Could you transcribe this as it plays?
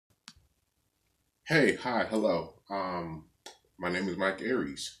Hey, hi, hello. My name is Mike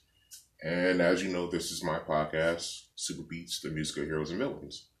Aries, and as you know, this is my podcast, Super Beats, the musical heroes and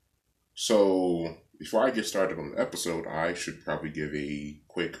villains. So, before I get started on the episode, I should probably give a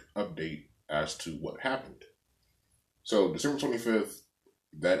quick update as to what happened. So, December 25th,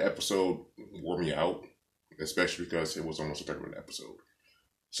 that episode wore me out, especially because it was almost a 30-minute episode.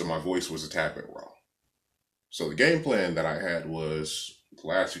 So, my voice was a tad bit raw. So, the game plan that I had was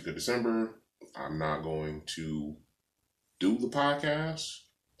last week of December, I'm not going to do the podcast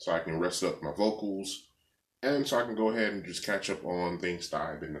so I can rest up my vocals and so I can go ahead and just catch up on things that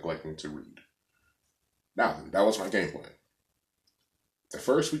I've been neglecting to read. Now, that was my game plan. The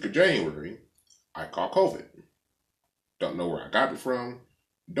first week of January, I caught COVID. Don't know where I got it from.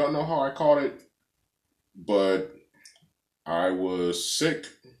 Don't know how I caught it, but I was sick,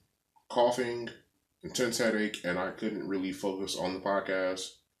 coughing, intense headache, and I couldn't really focus on the podcast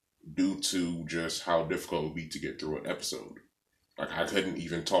due to just how difficult it would be to get through an episode. Like, I couldn't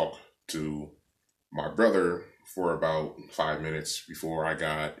even talk to my brother for about 5 minutes before I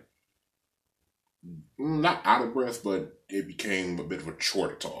got not out of breath, but it became a bit of a chore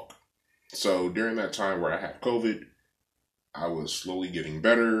to talk. So during that time where I had COVID, I was slowly getting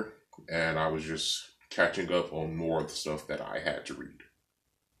better and I was just catching up on more of the stuff that I had to read.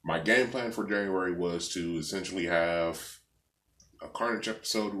 My game plan for January was to essentially have a Carnage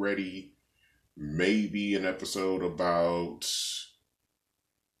episode ready, maybe an episode about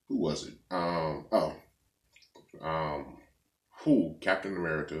who was it? Captain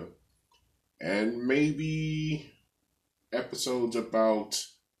America, and maybe episodes about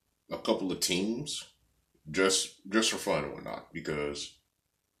a couple of teams, just for fun and whatnot, because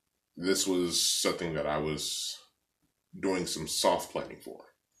this was something that I was doing some soft planning for.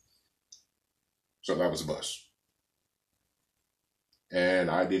 So that was a bust.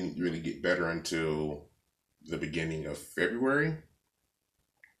 And I didn't really get better until the beginning of February,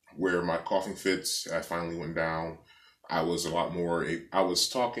 where my coughing fits finally went down. I was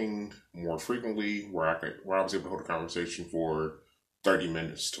talking more frequently, where I was able to hold a conversation for 30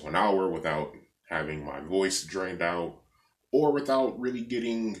 minutes to an hour without having my voice drained out or without really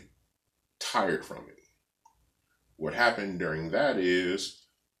getting tired from it. What happened during that is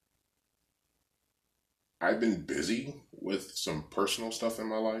I've been busy with some personal stuff in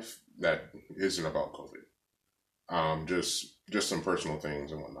my life that isn't about COVID. Just some personal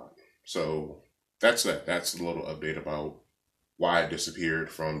things and whatnot. So that's that. That's a little update about why I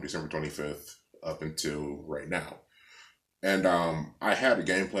disappeared from December 25th up until right now. And I had a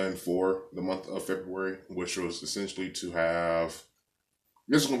game plan for the month of February, which was essentially to have,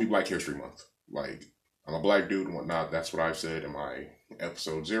 this is going to be Black History Month. Like, I'm a black dude and whatnot. That's what I've said in my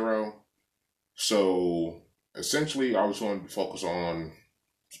episode 0. So essentially, I was going to focus on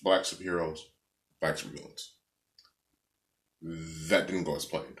black superheroes, black supervillains. That didn't go as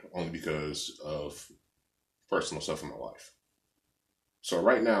planned, only because of personal stuff in my life. So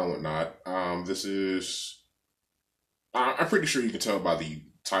right now and whatnot, this is, I'm pretty sure you can tell by the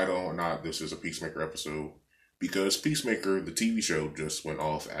title or not, this is a Peacemaker episode, because Peacemaker, the TV show, just went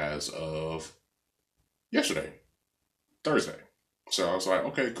off as of yesterday, Thursday. So I was like,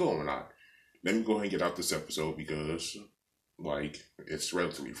 okay, cool, or not. Let me go ahead and get out this episode because, like, it's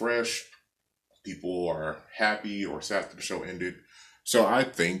relatively fresh. People are happy or sad that the show ended. So I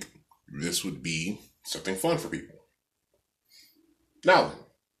think this would be something fun for people. Now then,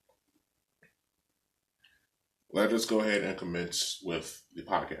 let us go ahead and commence with the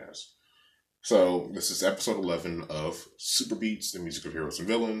podcast. So this is episode 11 of Super Beats, the music of heroes and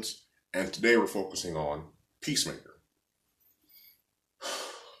villains. And today we're focusing on Peacemaker.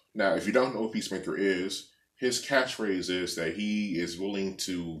 Now, if you don't know what Peacemaker is, his catchphrase is that he is willing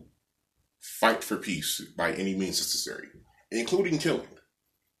to fight for peace by any means necessary, including killing.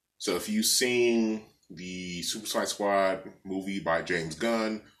 So if you've seen the Suicide Squad movie by James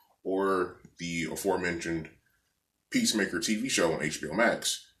Gunn or the aforementioned Peacemaker TV show on HBO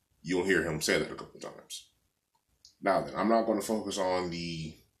Max, you'll hear him say that a couple of times. Now then, I'm not going to focus on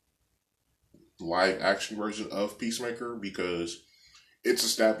the live action version of Peacemaker because it's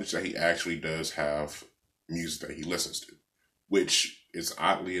established that he actually does have music that he listens to, which is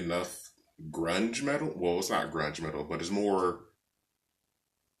oddly enough grunge metal. Well, it's not grunge metal, but it's more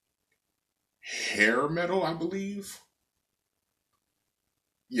hair metal, I believe.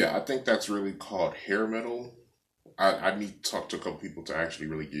 Yeah, I think that's really called hair metal. I need to talk to a couple people to actually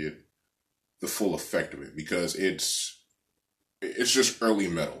really get the full effect of it because it's just early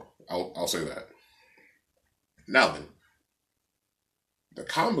metal. I'll say that. Now then, the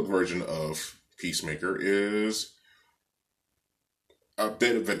comic version of Peacemaker is a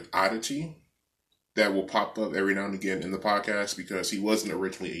bit of an oddity that will pop up every now and again in the podcast because he wasn't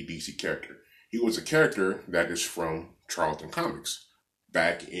originally a DC character. He was a character that is from Charlton Comics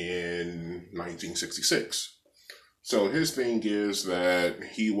back in 1966. So his thing is that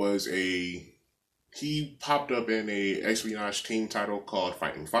he popped up in a espionage team title called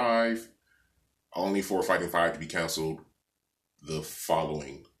Fighting Five, only for Fighting Five to be canceled the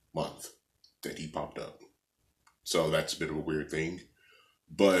following month that he popped up. So that's a bit of a weird thing.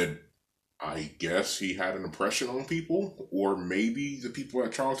 But I guess he had an impression on people, or maybe the people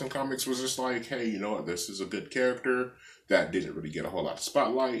at Charlton Comics was just like, hey, you know what, this is a good character that didn't really get a whole lot of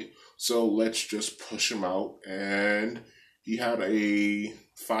spotlight, so let's just push him out. And he had a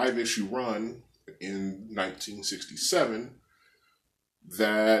 5-issue run in 1967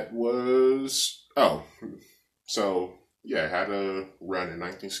 that was, had a run in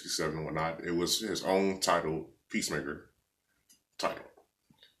 1967 and whatnot. It was his own title, Peacemaker title,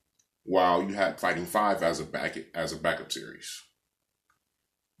 while you had Fighting Five as a backup series.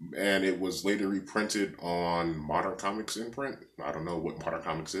 And it was later reprinted on Modern Comics imprint. I don't know what Modern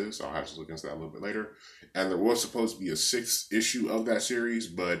Comics is, so I'll have to look into that a little bit later. And there was supposed to be a 6th issue of that series,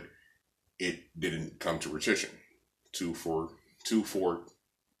 but it didn't come to fruition.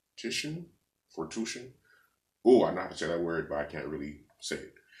 Fortuition? Oh, I know how to say that word, but I can't really say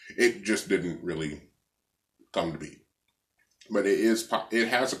it. It just didn't really come to be. But it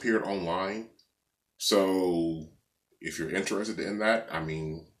has appeared online, so if you're interested in that, I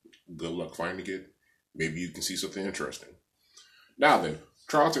mean, good luck finding it. Maybe you can see something interesting. Now then,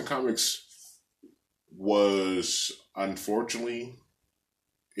 Charlton Comics was, unfortunately,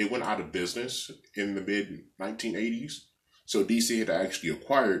 it went out of business in the mid-1980s, so DC had actually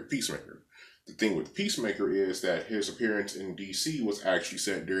acquired Peacemaker. The thing with Peacemaker is that his appearance in DC was actually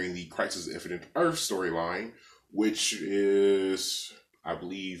set during the Crisis of Infinite Earth storyline, which is, I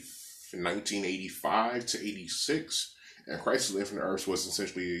believe, 1985 to 86. And Crisis of Infinite Earths was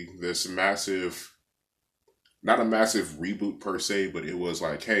essentially this massive, not a massive reboot per se, but it was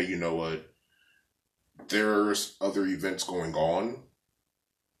like, hey, you know what? There's other events going on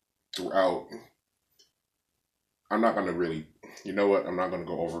throughout. I'm not going to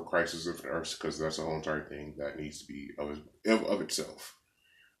go over Crisis of Infinite Earths because that's a whole entire thing that needs to be of itself.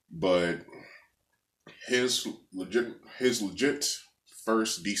 But his legit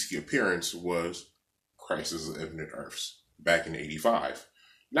first DC appearance was Crisis of Infinite Earths back in '85.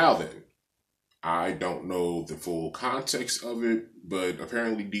 Now then, I don't know the full context of it, but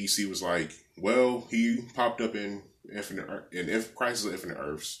apparently DC was like, well, he popped up in Crisis of Infinite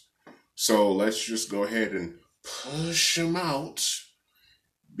Earths, so let's just go ahead and push him out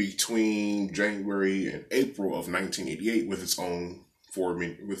between January and April of 1988 with its own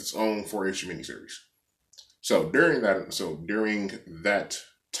 4-issue miniseries. So during that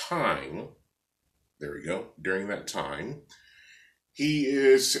time, during that time, he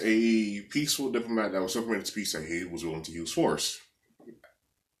is a peaceful diplomat that was so committed to peace that he was willing to use force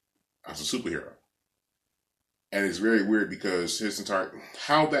as a superhero. And it's very weird because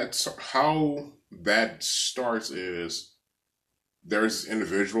how that starts is there's an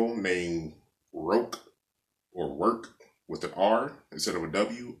individual named Rock or Work with an R instead of a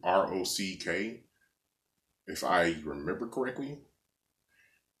W, ROCK, if I remember correctly.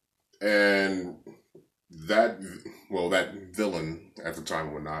 And that villain at the time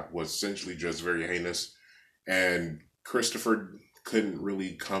or whatnot was essentially just very heinous, and Christopher couldn't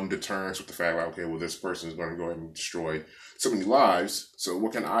really come to terms with the fact like, okay, well, this person is going to go ahead and destroy so many lives, so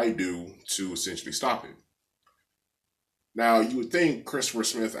what can I do to essentially stop it? Now, you would think Christopher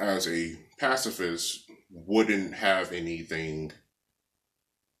Smith, as a pacifist, wouldn't have anything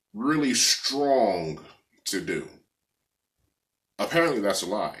really strong to do. Apparently, that's a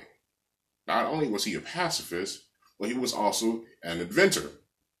lie. Not only was he a pacifist, but he was also an inventor.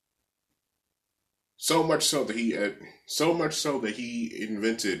 So much so that he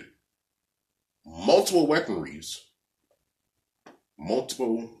invented multiple weaponries.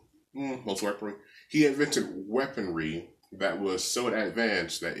 He invented weaponry that was so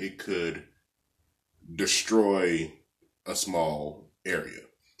advanced that it could destroy a small area.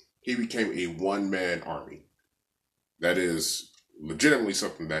 He became a one-man army. That is legitimately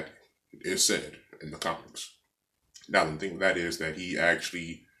something that is said in the comics. Now, the thing that is that he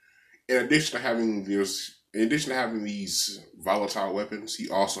actually, in addition to having these volatile weapons, he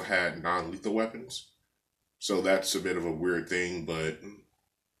also had non-lethal weapons. So that's a bit of a weird thing, but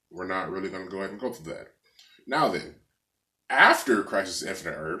we're not really going to go ahead and go through that. Now then, after Crisis of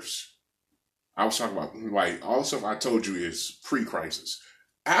Infinite Earths, I was talking about, like, all the stuff I told you is pre-Crisis.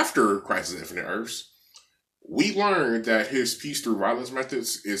 After Crisis of Infinite Earths, We learned that his peace through violence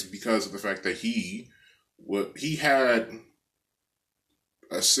methods is because of the fact that he had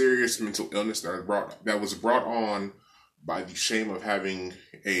a serious mental illness that was brought on by the shame of having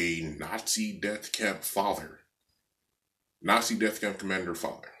a Nazi death camp commander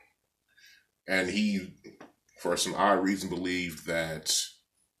father. And he, for some odd reason, believed that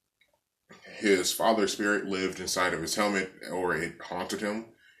his father's spirit lived inside of his helmet, or it haunted him,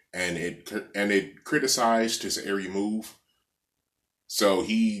 and it criticized his every move. So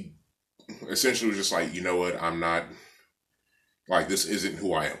he essentially was just like, you know what, I'm not, like, this isn't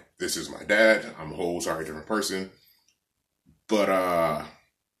who I am. This is my dad. I'm a whole sorry different person. But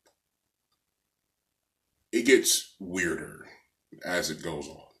it gets weirder as it goes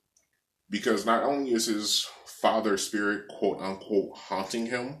on. Because not only is his father's spirit, quote unquote, haunting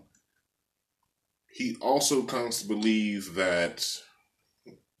him, he also comes to believe that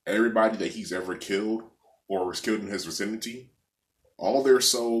everybody that he's ever killed or was killed in his vicinity, all their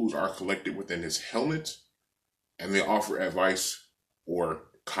souls are collected within his helmet, and they offer advice or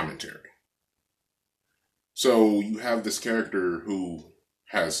commentary. So you have this character who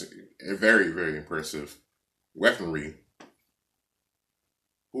has a very, very impressive weaponry,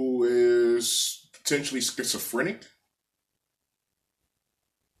 who is potentially schizophrenic.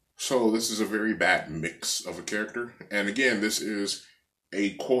 So this is a very bad mix of a character. And again, this is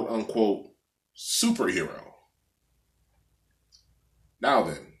a quote-unquote superhero. Now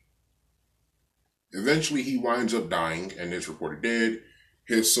then, eventually he winds up dying and is reported dead.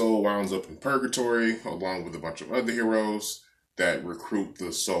 His soul winds up in purgatory along with a bunch of other heroes that recruit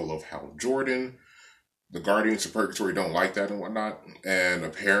the soul of Hal Jordan. The Guardians of Purgatory don't like that and whatnot. And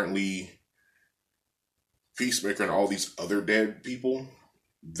apparently Peacemaker and all these other dead people,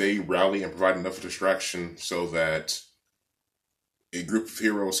 they rally and provide enough distraction so that a group of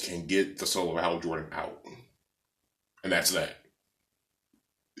heroes can get the soul of Hal Jordan out. And that's that.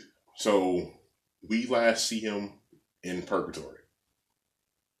 So we last see him in Purgatory.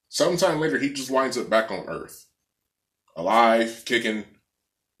 Sometime later, he just winds up back on Earth. Alive, kicking,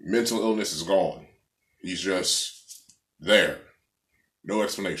 mental illness is gone. He's just there. No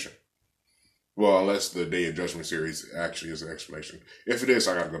explanation. Well, unless the Day of Judgment series actually is an explanation. If it is,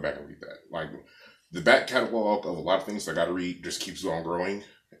 I gotta go back and read that. Like, the back catalog of a lot of things I gotta read just keeps on growing,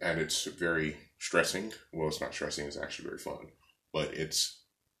 and it's very stressing. Well, it's not stressing, it's actually very fun. But it's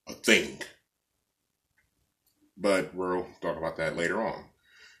a thing. But we'll talk about that later on.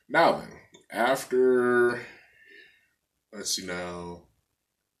 Now then, after, let's see now,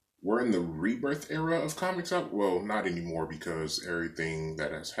 we're in the rebirth era of comics. Well, not anymore because everything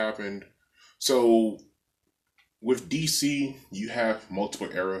that has happened. So, with DC, you have multiple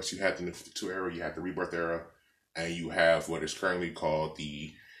eras. You have the New 52 era, you have the rebirth era, and you have what is currently called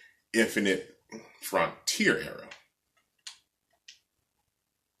the Infinite Frontier era.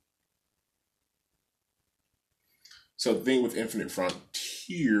 So the thing with Infinite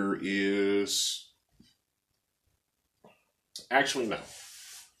Frontier is... Actually, no.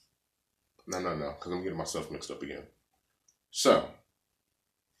 No, because I'm getting myself mixed up again. So,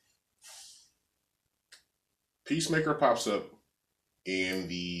 Peacemaker pops up in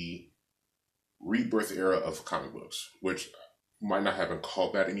the rebirth era of comic books, which might not have been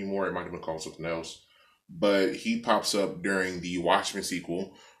called that anymore. It might have been called something else. But he pops up during the Watchmen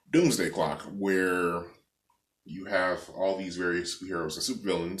sequel, Doomsday Clock, where you have all these various heroes and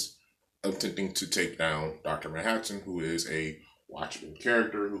supervillains attempting to take down Dr. Manhattan, who is a Watchmen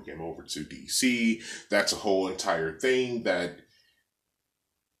character who came over to DC. That's a whole entire thing that...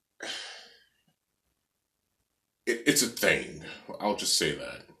 It's a thing. I'll just say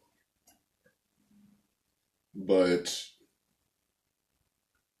that. But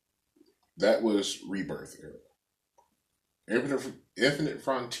that was Rebirth era. Infinite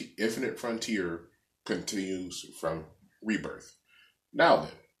Frontier continues from Rebirth. Now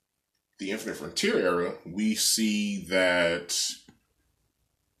then, the Infinite Frontier era, we see that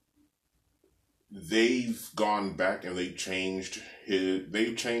they've gone back and they've changed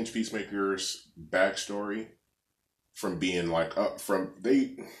Peacemaker's backstory from being like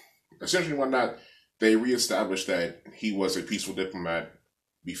they reestablished that he was a peaceful diplomat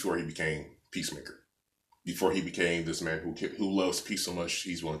before he became Peacemaker. Before he became this man who loves peace so much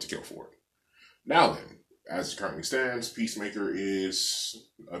he's willing to kill for it. Now then, as it currently stands, Peacemaker is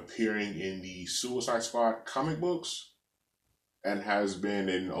appearing in the Suicide Squad comic books and has been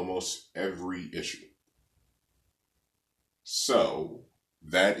in almost every issue. So,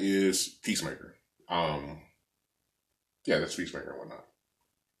 that is Peacemaker. Yeah, that's Peacemaker and whatnot.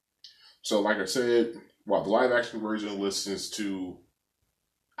 So, like I said, while the live action version listens to,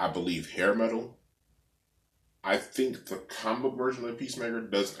 I believe, hair metal, I think the comic book version of Peacemaker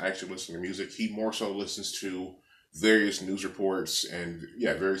doesn't actually listen to music. He more so listens to various news reports and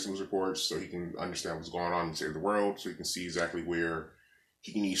various news reports so he can understand what's going on in the world, so he can see exactly where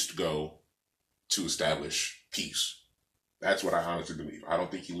he needs to go to establish peace. That's what I honestly believe. I don't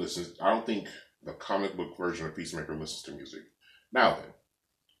think he listens. I don't think the comic book version of Peacemaker listens to music. Now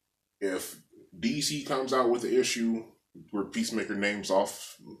then, if DC comes out with an issue where Peacemaker names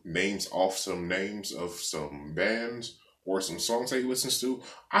off some names of some bands or some songs that he listens to,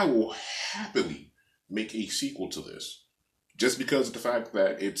 I will happily make a sequel to this. Just because of the fact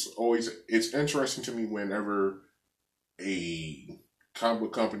that it's interesting to me whenever a comic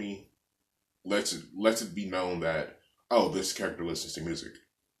book company lets it be known that, oh, this character listens to music.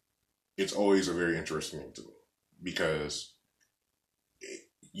 It's always a very interesting thing to me because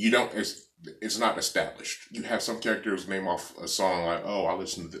it's not established. You have some characters name off a song like, oh, I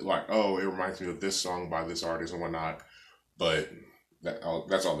listen to it reminds me of this song by this artist and whatnot, but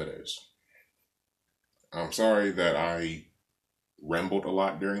that's all it is. I'm sorry that I rambled a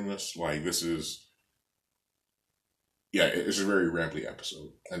lot during this. Like, this is, it's a very rambly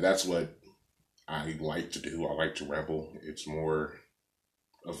episode, and that's what I like to do. I like to ramble. It's more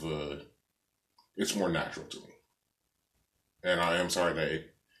natural to me, and I am sorry that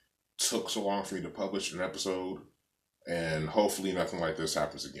it took so long for me to publish an episode, and hopefully nothing like this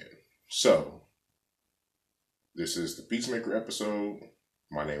happens again. So, this is the Peacemaker episode.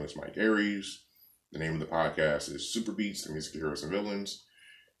 My name is Mike Aries. The name of the podcast is Super Beats, the Music Heroes and Villains.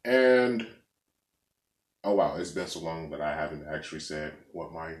 And, oh wow, it's been so long that I haven't actually said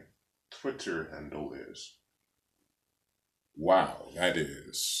what my Twitter handle is. Wow, that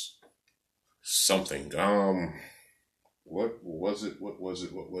is something. What was it?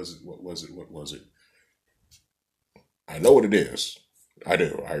 I know what it is. I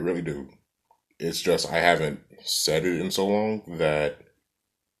do. I really do. It's just I haven't said it in so long that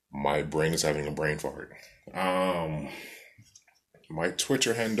my brain is having a brain fart. My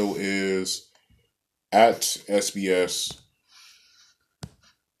Twitter handle is at SBS.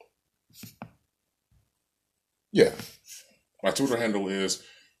 Yeah. My Twitter handle is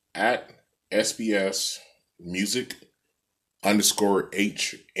at SBS Music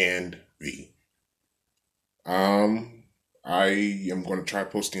 _H and V. I am going to try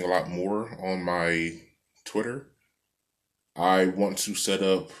posting a lot more on my Twitter. I want to set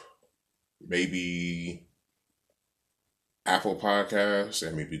up maybe Apple Podcasts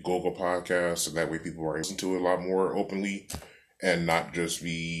and maybe Google Podcasts, so that way people are listening to it a lot more openly and not just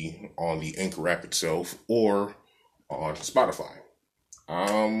be on the Anchor app itself or on Spotify.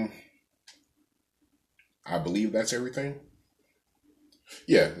 I believe that's everything.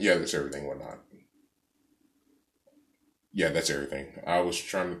 Yeah, that's everything, whatnot. Yeah, that's everything. I was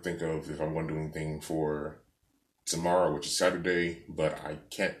trying to think of if I'm going to do anything for tomorrow, which is Saturday, but I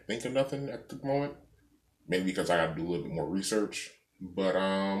can't think of nothing at the moment. Maybe because I got to do a little bit more research. But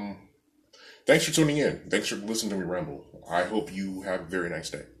thanks for tuning in. Thanks for listening to me ramble. I hope you have a very nice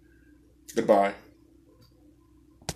day. Goodbye.